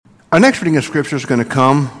Our next reading of Scripture is going to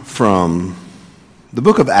come from the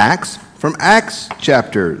book of Acts, from Acts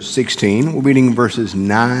chapter 16. We're reading verses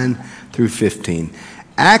 9 through 15.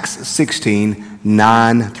 Acts 16,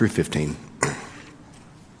 9 through 15.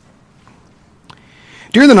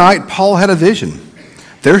 During the night, Paul had a vision.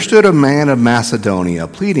 There stood a man of Macedonia,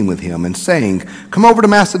 pleading with him and saying, "Come over to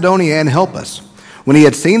Macedonia and help us." When he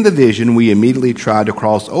had seen the vision, we immediately tried to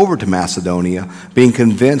cross over to Macedonia, being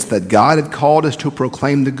convinced that God had called us to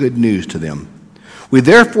proclaim the good news to them. We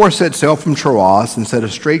therefore set sail from Troas and set a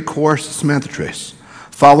straight course to Samothrace,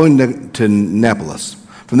 following to Neapolis.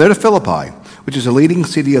 From there to Philippi, which is a leading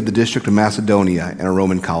city of the district of Macedonia and a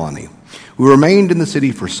Roman colony. We remained in the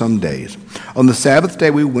city for some days. On the Sabbath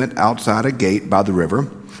day, we went outside a gate by the river,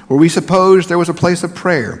 where we supposed there was a place of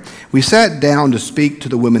prayer. We sat down to speak to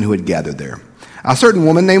the women who had gathered there. A certain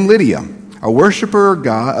woman named Lydia, a worshiper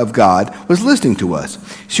of God, was listening to us.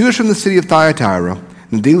 She was from the city of Thyatira,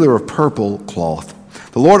 and a dealer of purple cloth.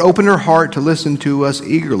 The Lord opened her heart to listen to us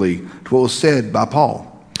eagerly to what was said by Paul.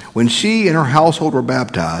 When she and her household were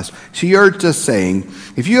baptized, she urged us, saying,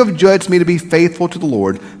 "If you have judged me to be faithful to the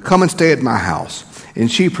Lord, come and stay at my house." And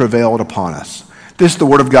she prevailed upon us. This is the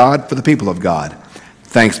word of God for the people of God.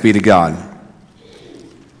 Thanks be to God.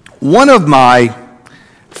 One of my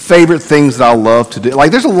favorite things that I love to do,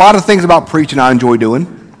 there's a lot of things about preaching I enjoy doing.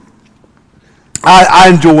 I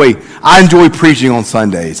enjoy preaching on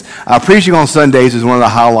Sundays. Preaching on Sundays is one of the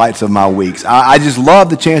highlights of my weeks. I just love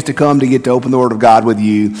the chance to come to get to open the Word of God with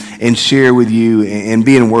you and share with you and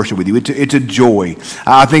be in worship with you. It's a joy.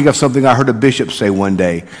 I think of something I heard a bishop say one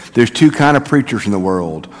day. There's two kind of preachers in the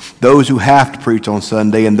world: those who have to preach on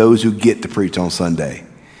Sunday and those who get to preach on Sunday.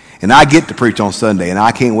 And I get to preach on Sunday, and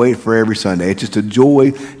I can't wait for every Sunday. It's just a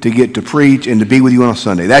joy to get to preach and to be with you on a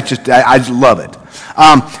Sunday. I just love it.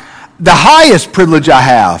 The highest privilege I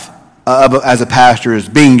have as a pastor is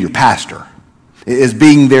being your pastor, is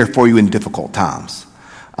being there for you in difficult times.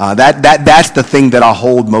 That's the thing that I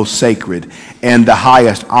hold most sacred, and the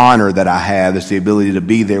highest honor that I have is the ability to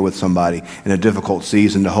be there with somebody in a difficult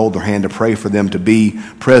season, to hold their hand, to pray for them, to be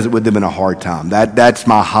present with them in a hard time. That's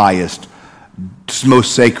my highest,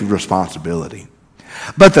 most sacred responsibility.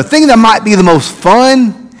 But the thing that might be the most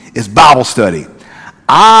fun is Bible study.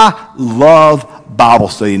 I love Bible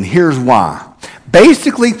study, and here's why.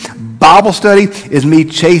 Basically, Bible study is me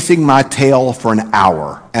chasing my tail for an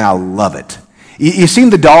hour, and I love it. You seen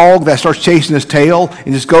the dog that starts chasing his tail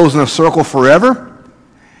and just goes in a circle forever?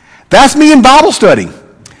 That's me in Bible study.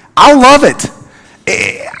 I love it.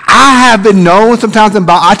 I have been known sometimes in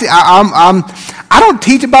Bible. I don't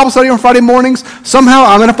teach a Bible study on Friday mornings. Somehow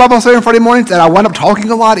I'm in a Bible study on Friday mornings, and I wind up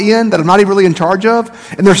talking a lot that I'm not even really in charge of.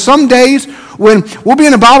 And there's some days when we'll be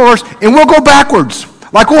in a Bible verse and we'll go backwards.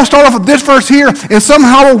 Like we'll start off with this verse here, and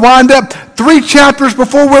somehow we'll wind up 3 chapters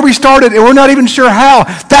before where we started, and we're not even sure how.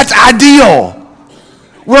 That's ideal.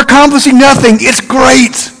 We're accomplishing nothing. It's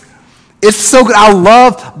great. It's so good. I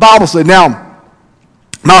love Bible study. Now,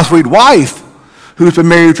 my sweet wife, who's been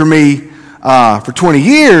married for me for 20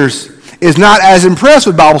 years, is not as impressed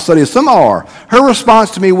with Bible study as some are. Her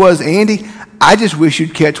response to me was, "Andy, I just wish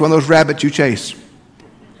you'd catch one of those rabbits you chase.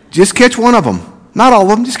 Just catch one of them. Not all of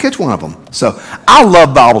them, just catch one of them." So I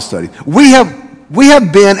love Bible study. We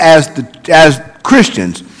have been, as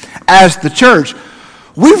Christians, as the church,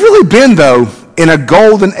 we've really been, though, in a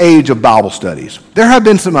golden age of Bible studies. There have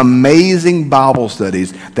been some amazing Bible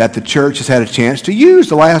studies that the church has had a chance to use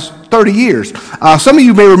the last 30 years. Some of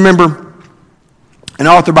you may remember an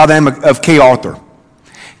author by the name of Kay Arthur.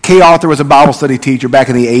 Kay Arthur was a Bible study teacher back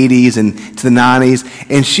in the 80s and to the 90s,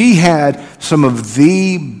 and she had some of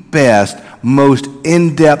the best, most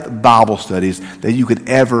in-depth Bible studies that you could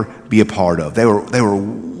ever be a part of. They were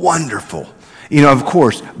wonderful. You know, of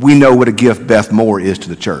course, we know what a gift Beth Moore is to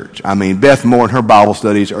the church. I mean, Beth Moore and her Bible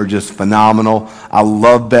studies are just phenomenal. I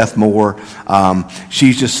love Beth Moore.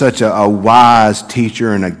 She's just such a wise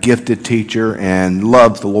teacher and a gifted teacher and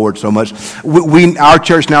loves the Lord so much. Our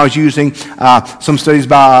church now is using some studies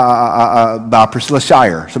by Priscilla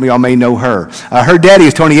Shire. Some of y'all may know her. Her daddy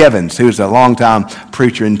is Tony Evans, who's a longtime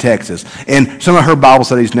preacher in Texas. And some of her Bible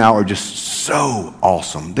studies now are just so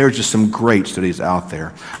awesome. There's just some great studies out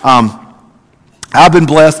there. I've been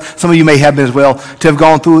blessed, some of you may have been as well, to have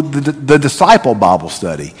gone through the Disciple Bible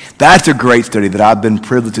study. That's a great study that I've been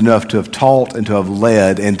privileged enough to have taught and to have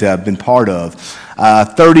led and to have been part of.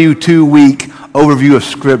 32-week overview of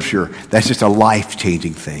Scripture. That's just a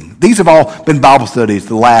life-changing thing. These have all been Bible studies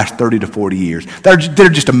the last 30 to 40 years. They're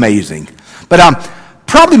just amazing. But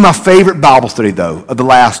probably my favorite Bible study, though, of the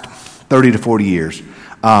last 30 to 40 years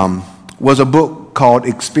was a book called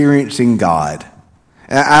Experiencing God.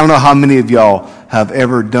 And I don't know how many of y'all have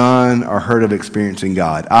ever done or heard of experiencing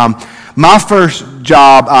God. My first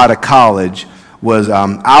job out of college was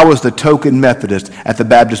I was the token Methodist at the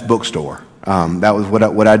Baptist bookstore. That was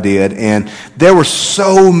what I did. And there were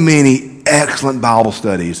so many excellent Bible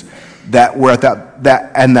studies that were at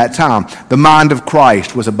that time. The Mind of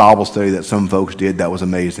Christ was a Bible study that some folks did that was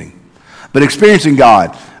amazing. But Experiencing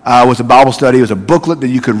God was a Bible study. It was a booklet that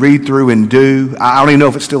you could read through and do. I don't even know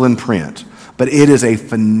if it's still in print. But it is a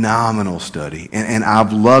phenomenal study. And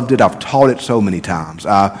I've loved it. I've taught it so many times.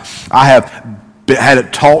 I have had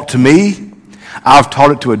it taught to me. I've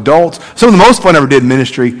taught it to adults. Some of the most fun I ever did in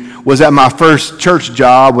ministry was at my first church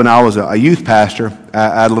job when I was a youth pastor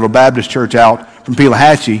at a little Baptist church out from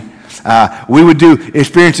Pelahatchie. We would do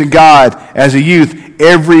Experiencing God as a youth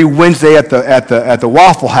every Wednesday at the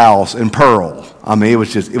Waffle House in Pearl. I mean, it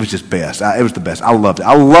was just best. It was the best. I loved it.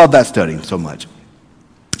 I love that study so much.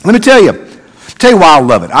 Let me tell you why I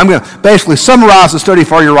love it. I'm going to basically summarize the study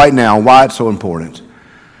for you right now, why it's so important.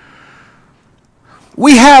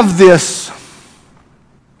 We have this,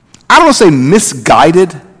 I don't want to say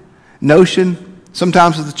misguided notion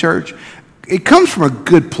sometimes of the church. It comes from a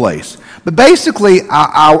good place. But basically,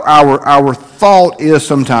 our thought is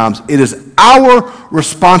sometimes it is our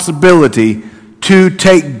responsibility to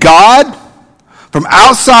take God from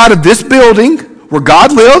outside of this building where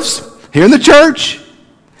God lives, here in the church.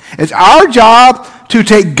 It's our job to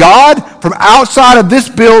take God from outside of this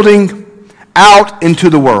building out into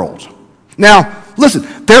the world. Now,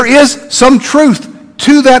 listen, there is some truth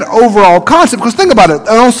to that overall concept, because think about it.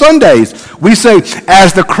 On Sundays, we say,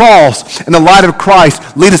 as the cross and the light of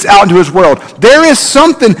Christ lead us out into his world. There is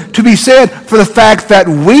something to be said for the fact that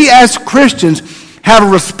we as Christians have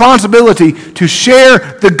a responsibility to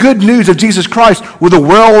share the good news of Jesus Christ with a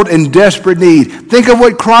world in desperate need. Think of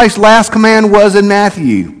what Christ's last command was in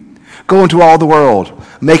Matthew. Go into all the world,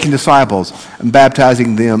 making disciples and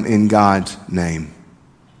baptizing them in God's name.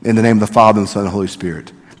 In the name of the Father, and the Son, and the Holy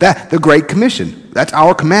Spirit. The Great Commission. That's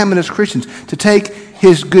our commandment as Christians, to take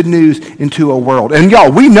his good news into a world. And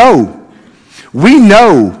y'all, we know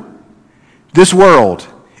this world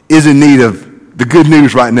is in need of the good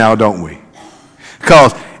news right now, don't we?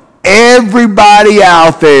 Because everybody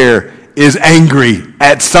out there is angry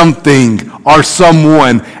at something or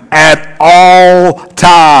someone at all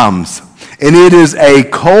times. And it is a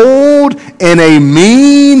cold and a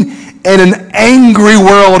mean and an angry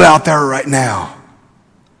world out there right now.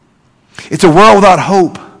 It's a world without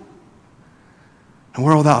hope, a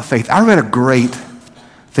world without faith. I read a great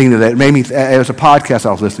thing today. It was a podcast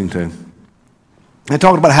I was listening to. And it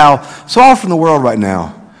talked about how so often in the world right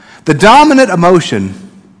now, the dominant emotion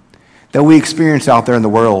that we experience out there in the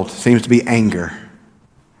world seems to be anger.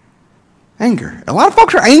 Anger. A lot of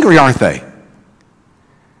folks are angry, aren't they?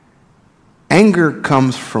 Anger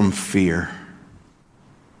comes from fear.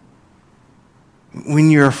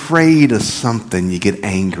 When you're afraid of something, you get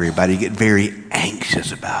angry about it. You get very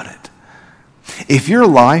anxious about it. If your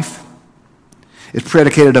life is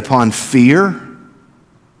predicated upon fear,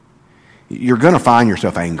 you're going to find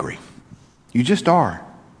yourself angry. You just are.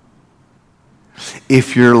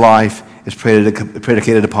 If your life is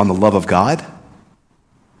predicated upon the love of God,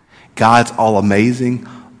 God's all-amazing,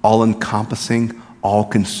 all-encompassing,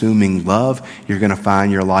 all-consuming love, you're going to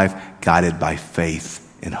find your life guided by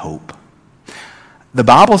faith and hope. The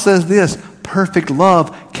Bible says this, perfect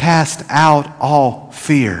love casts out all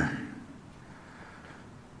fear.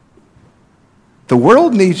 The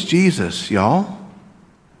world needs Jesus, y'all.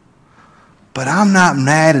 But I'm not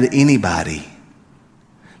mad at anybody.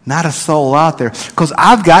 Not a soul out there. Because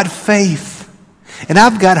I've got faith. And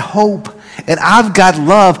I've got hope. And I've got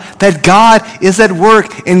love that God is at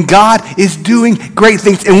work and God is doing great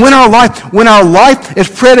things. And when our life is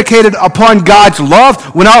predicated upon God's love,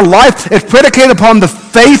 when our life is predicated upon the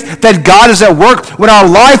faith that God is at work, when our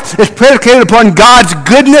life is predicated upon God's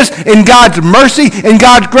goodness and God's mercy and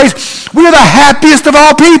God's grace, we are the happiest of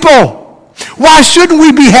all people. Why shouldn't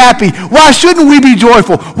we be happy? Why shouldn't we be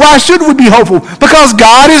joyful? Why shouldn't we be hopeful? Because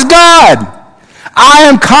God is God. I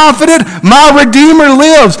am confident my Redeemer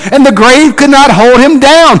lives, and the grave could not hold him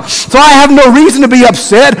down. So I have no reason to be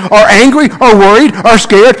upset or angry or worried or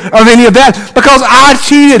scared of any of that, because I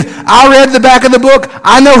cheated. I read the back of the book.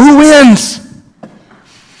 I know who wins.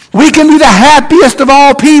 We can be the happiest of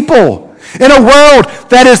all people in a world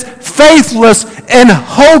that is faithless and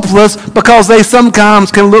hopeless because they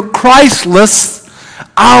sometimes can look Christless.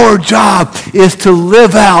 Our job is to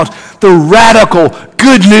live out the radical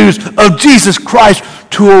good news of Jesus Christ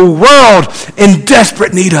to a world in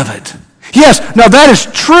desperate need of it. Yes, now that is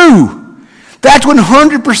true. That's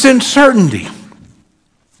 100% certainty.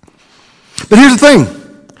 But here's the thing.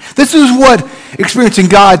 This is what Experiencing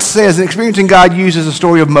God says. And Experiencing God uses the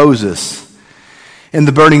story of Moses and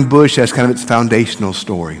the burning bush as kind of its foundational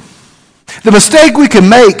story. The mistake we can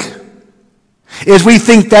make is we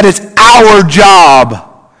think that it's our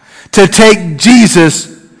job to take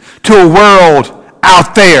Jesus to a world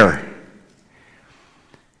out there.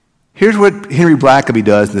 Here's what Henry Blackaby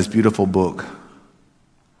does in this beautiful book.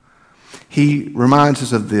 He reminds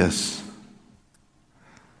us of this.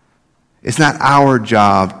 It's not our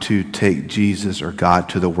job to take Jesus or God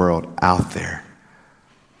to the world out there.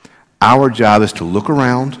 Our job is to look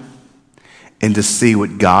around and to see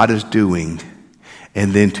what God is doing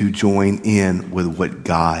and then to join in with what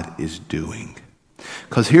God is doing.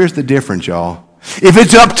 Because here's the difference, y'all. If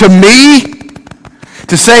it's up to me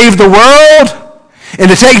to save the world and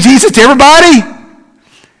to take Jesus to everybody,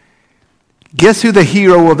 guess who the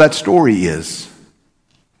hero of that story is?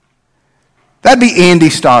 That'd be Andy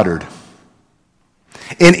Stoddard.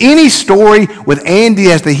 And any story with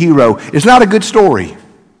Andy as the hero is not a good story.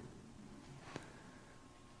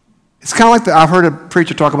 It's kind of like I've heard a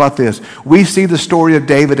preacher talk about this. We see the story of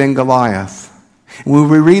David and Goliath. And when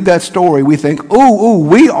we read that story, we think, ooh,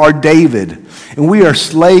 we are David, and we are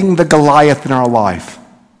slaying the Goliath in our life.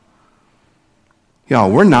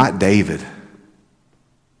 Y'all, we're not David.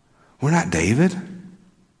 We're not David.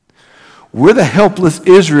 We're the helpless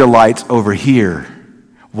Israelites over here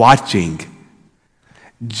watching.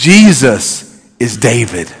 Jesus is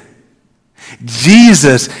David.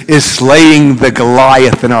 Jesus is slaying the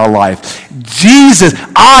Goliath in our life. Jesus,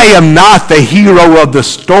 I am not the hero of the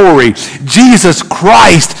story. Jesus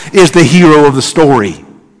Christ is the hero of the story.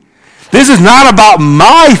 This is not about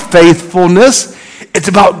my faithfulness. It's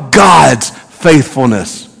about God's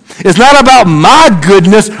faithfulness. It's not about my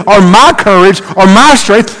goodness or my courage or my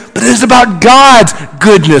strength, but it is about God's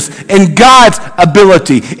goodness and God's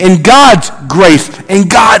ability and God's grace and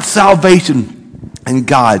God's salvation and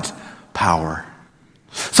God's power.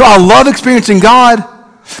 So I love Experiencing God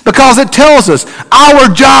because it tells us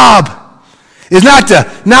our job is not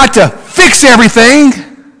to fix everything.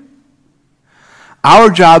 Our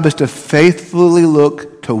job is to faithfully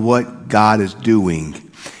look to what God is doing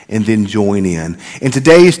and then join in. And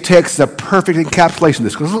today's text is a perfect encapsulation of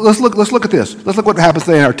this. Let's look at this. Let's look what happens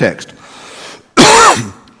today in our text.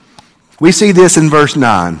 We see this in verse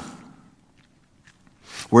 9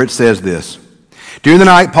 where it says this. During the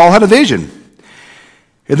night, Paul had a vision.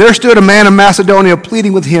 And there stood a man of Macedonia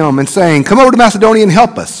pleading with him and saying, come over to Macedonia and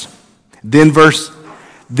help us. Then verse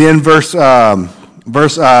 14.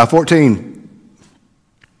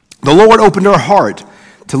 The Lord opened her heart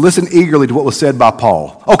to listen eagerly to what was said by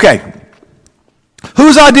Paul. Okay.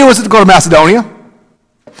 Whose idea was it to go to Macedonia?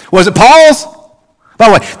 Was it Paul's? By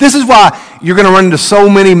the way, this is why you're going to run into so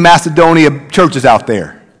many Macedonia churches out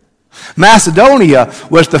there. Macedonia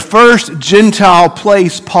was the first Gentile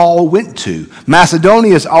place Paul went to.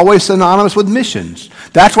 Macedonia is always synonymous with missions.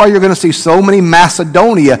 That's why you're going to see so many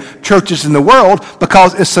Macedonia churches in the world,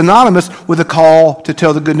 because it's synonymous with the call to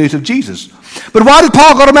tell the good news of Jesus. But why did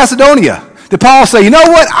Paul go to Macedonia? Did Paul say, you know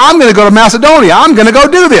what, I'm going to go to Macedonia. I'm going to go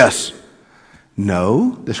do this?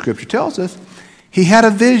 No, the scripture tells us he had a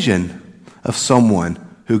vision of someone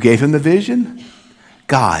who gave him the vision.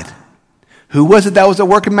 God. Who was it that was at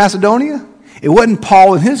work in Macedonia? It wasn't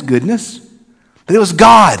Paul and his goodness, but it was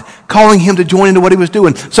God calling him to join into what he was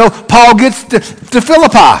doing. So Paul gets to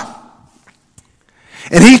Philippi,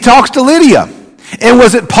 and he talks to Lydia. And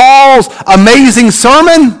was it Paul's amazing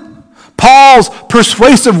sermon? Paul's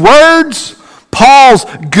persuasive words? Paul's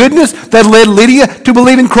goodness that led Lydia to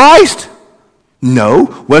believe in Christ? No.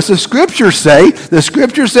 What does the scripture say? The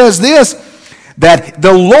scripture says this, that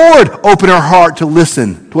the Lord opened her heart to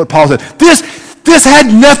listen to what Paul said. This had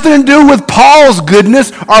nothing to do with Paul's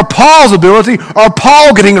goodness or Paul's ability or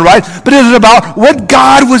Paul getting it right, but it is about what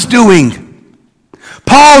God was doing.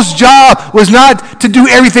 Paul's job was not to do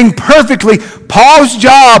everything perfectly. Paul's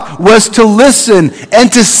job was to listen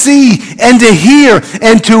and to see and to hear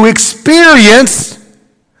and to experience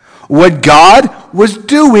what God was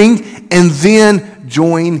doing and then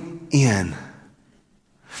join in.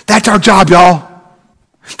 That's our job, y'all.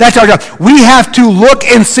 That's our job. We have to look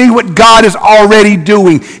and see what God is already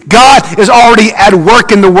doing. God is already at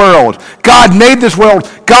work in the world. God made this world.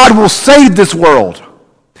 God will save this world.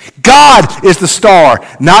 God is the star,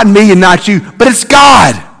 not me and not you, but it's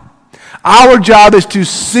God. Our job is to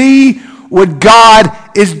see what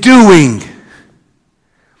God is doing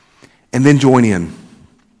and then join in.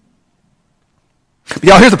 But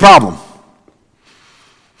y'all, here's the problem.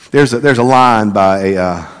 There's a line by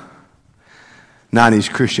a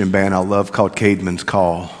 90s Christian band I love called Caedmon's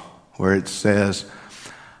Call, where it says,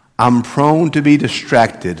 I'm prone to be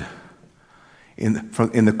distracted in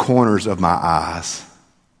the corners of my eyes.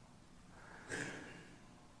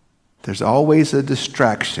 There's always a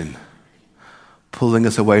distraction pulling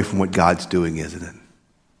us away from what God's doing, isn't it?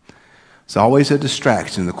 There's always a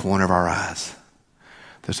distraction in the corner of our eyes.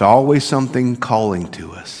 There's always something calling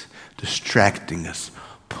to us, distracting us,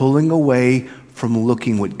 pulling away from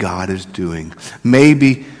looking what God is doing.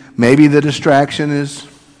 Maybe the distraction is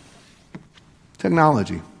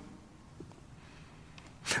technology.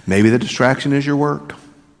 Maybe the distraction is your work.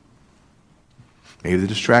 Maybe the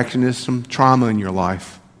distraction is some trauma in your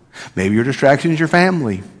life. Maybe your distraction is your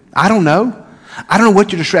family. I don't know. I don't know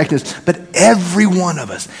what your distraction is, but every one of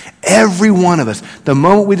us, the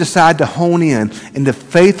moment we decide to hone in and to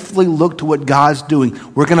faithfully look to what God's doing,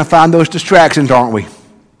 we're going to find those distractions, aren't we?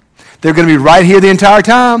 They're going to be right here the entire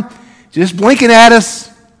time, just blinking at us,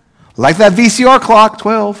 like that VCR clock,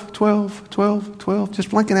 12, 12, 12, 12, just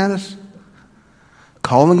blinking at us,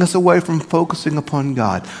 calling us away from focusing upon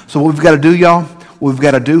God. So what we've got to do, y'all, we've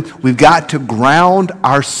got to ground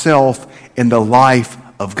ourselves in the life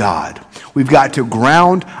of God. We've got to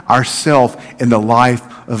ground ourselves in the life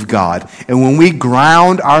of God. And when we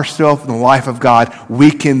ground ourselves in the life of God, we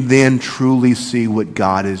can then truly see what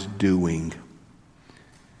God is doing.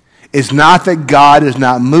 It's not that God is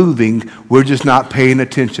not moving, we're just not paying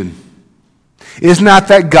attention. It's not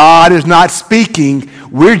that God is not speaking,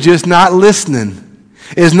 we're just not listening.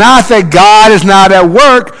 It's not that God is not at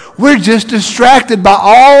work, we're just distracted by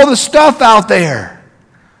all the stuff out there.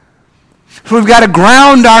 So we've got to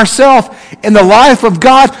ground ourselves in the life of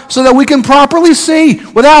God so that we can properly see.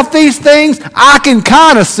 Without these things, I can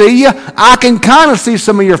kind of see you. I can kind of see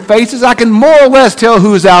some of your faces. I can more or less tell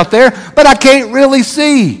who's out there, but I can't really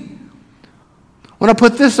see. When I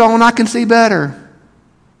put this on, I can see better.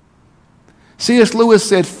 C.S. Lewis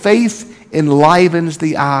said, faith enlivens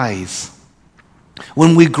the eyes.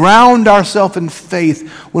 When we ground ourselves in faith,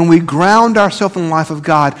 when we ground ourselves in the life of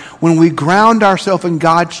God, when we ground ourselves in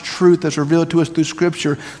God's truth that's revealed to us through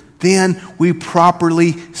Scripture, then we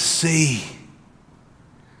properly see.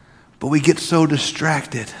 But we get so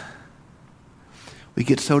distracted. We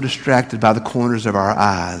get so distracted by the corners of our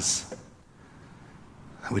eyes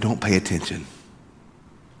that we don't pay attention.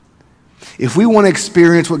 If we want to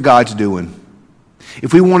experience what God's doing,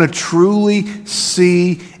 if we want to truly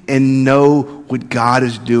see and know what God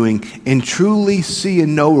is doing, and truly see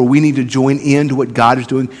and know where we need to join into what God is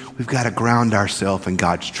doing, we've got to ground ourselves in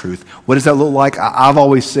God's truth. What does that look like? I've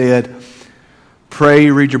always said, pray,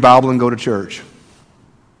 read your Bible, and go to church.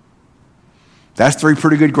 That's 3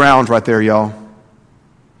 pretty good grounds right there, y'all.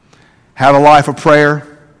 Have a life of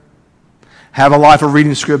prayer, have a life of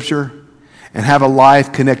reading Scripture, and have a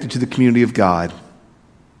life connected to the community of God.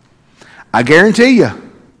 I guarantee you,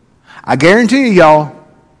 y'all,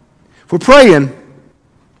 if we're praying,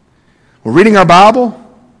 we're reading our Bible,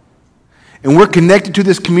 and we're connected to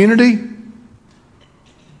this community,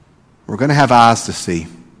 we're going to have eyes to see.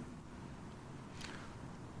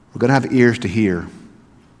 We're going to have ears to hear.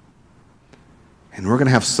 And we're going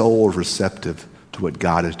to have souls receptive to what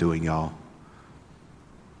God is doing, y'all.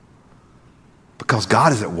 Because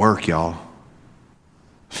God is at work, y'all.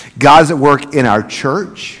 God is at work in our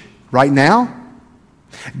church right now.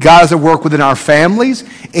 God is at work within our families,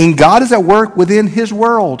 and God is at work within His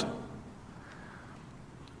world.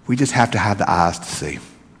 We just have to have the eyes to see.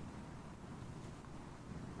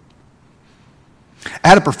 I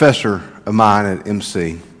had a professor of mine at MC.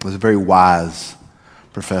 He was a very wise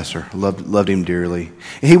professor. Loved him dearly.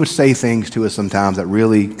 And he would say things to us sometimes that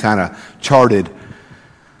really kind of charted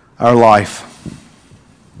our life.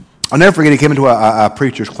 I'll never forget, he came into a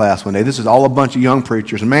preacher's class one day. This is all a bunch of young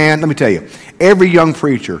preachers. Man, let me tell you, every young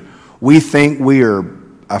preacher, we think we are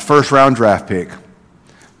a first-round draft pick.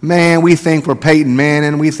 Man, we think we're Peyton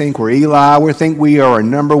Manning. We think we're Eli. We think we are a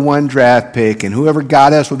number 1 draft pick, and whoever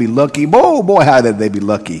got us would be lucky. Boy, how did they be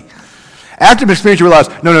lucky. After the experience, you realize,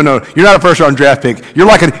 no, you're not a first-round draft pick.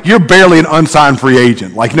 You're barely an unsigned free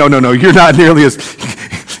agent. No, you're not really as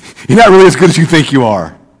you're not really as good as you think you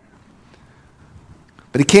are.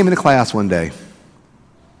 But he came into class one day,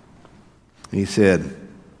 and he said,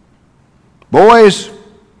 boys,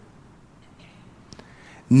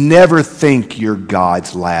 never think you're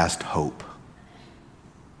God's last hope.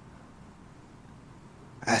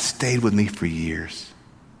 That stayed with me for years.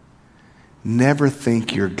 Never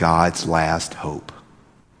think you're God's last hope.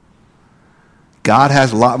 God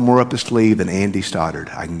has a lot more up his sleeve than Andy Stoddard,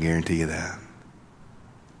 I can guarantee you that.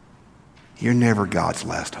 You're never God's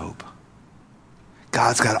last hope.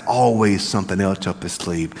 God's got always something else up his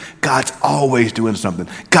sleeve. God's always doing something.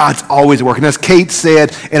 God's always working. As Kate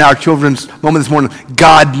said in our children's moment this morning,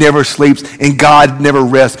 God never sleeps and God never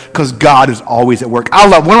rests because God is always at work. I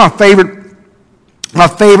love one of my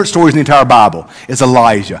favorite stories in the entire Bible is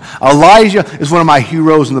Elijah. Elijah is one of my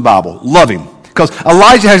heroes in the Bible. Love him. Because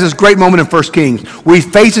Elijah has this great moment in 1 Kings where he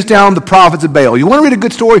faces down the prophets of Baal. You want to read a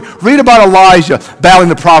good story? Read about Elijah battling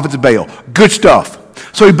the prophets of Baal. Good stuff.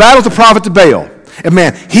 So he battles the prophets of Baal. And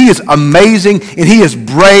man, he is amazing and he is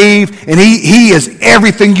brave and he is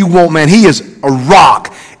everything you want, man. He is a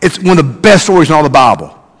rock. It's one of the best stories in all the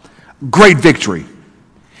Bible. Great victory.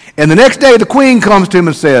 And the next day the queen comes to him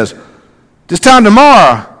and says, this time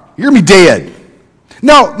tomorrow, you're going to be dead.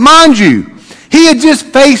 Now, mind you, he had just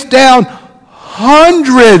faced down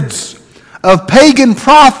hundreds of pagan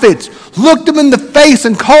prophets, looked them in the face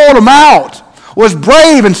and called them out, was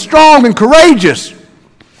brave and strong and courageous.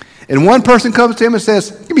 And one person comes to him and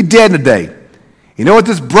says, you're going to be dead today. You know what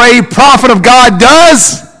this brave prophet of God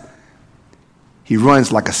does? He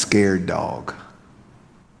runs like a scared dog.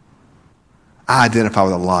 I identify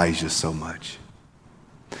with Elijah so much.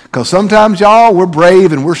 Because sometimes, y'all, we're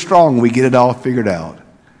brave and we're strong and we get it all figured out.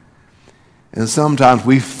 And sometimes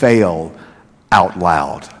we fail out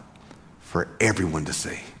loud for everyone to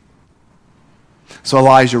see. So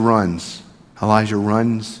Elijah runs.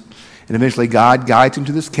 And eventually God guides him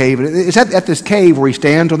to this cave. And it's at this cave where he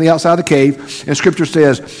stands on the outside of the cave. And Scripture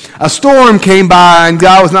says, a storm came by and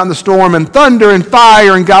God was not in the storm, and thunder and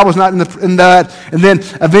fire and God was not in that. And then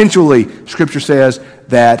eventually, Scripture says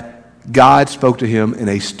that God spoke to him in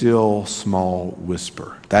a still small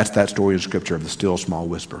whisper. That's that story in Scripture of the still small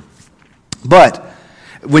whisper. But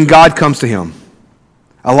when God comes to him,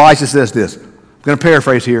 Elijah says this. I'm going to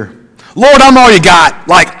paraphrase here. Lord, I'm all you got.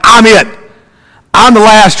 Like, I'm it. I'm the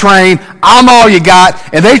last train. I'm all you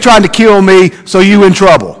got. And they tried to kill me, so you in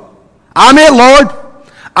trouble. I'm it, Lord.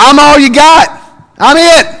 I'm all you got. I'm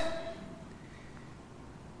it.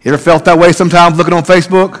 You ever felt that way sometimes looking on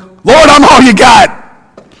Facebook? Lord, I'm all you got.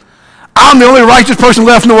 I'm the only righteous person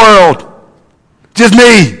left in the world. Just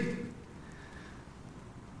me.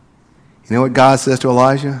 You know what God says to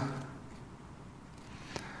Elijah?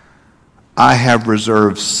 I have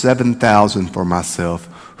reserved 7,000 for myself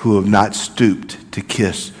who have not stooped to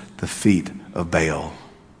kiss the feet of Baal.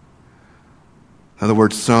 In other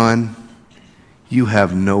words, son, you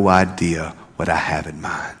have no idea what I have in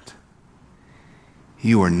mind.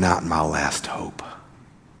 You are not my last hope.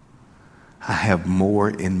 I have more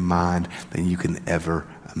in mind than you can ever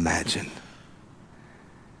imagine.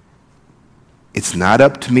 It's not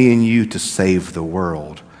up to me and you to save the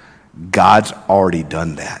world. God's already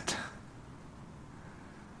done that.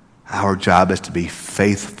 Our job is to be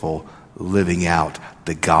faithful, living out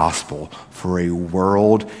the gospel for a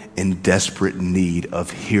world in desperate need of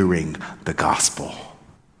hearing the gospel.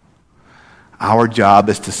 Our job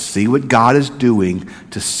is to see what God is doing,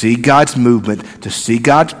 to see God's movement, to see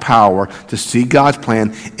God's power, to see God's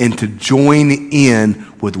plan, and to join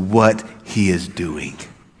in with what he is doing.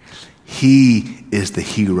 He is the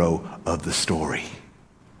hero of the story.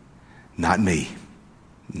 Not me,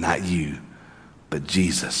 not you, but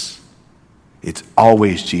Jesus. It's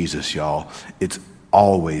always Jesus, y'all. It's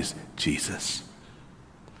always Jesus.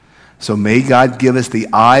 So may God give us the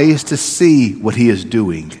eyes to see what he is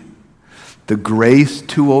doing, the grace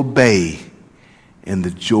to obey, and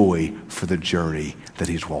the joy for the journey that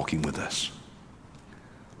he's walking with us.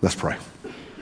 Let's pray.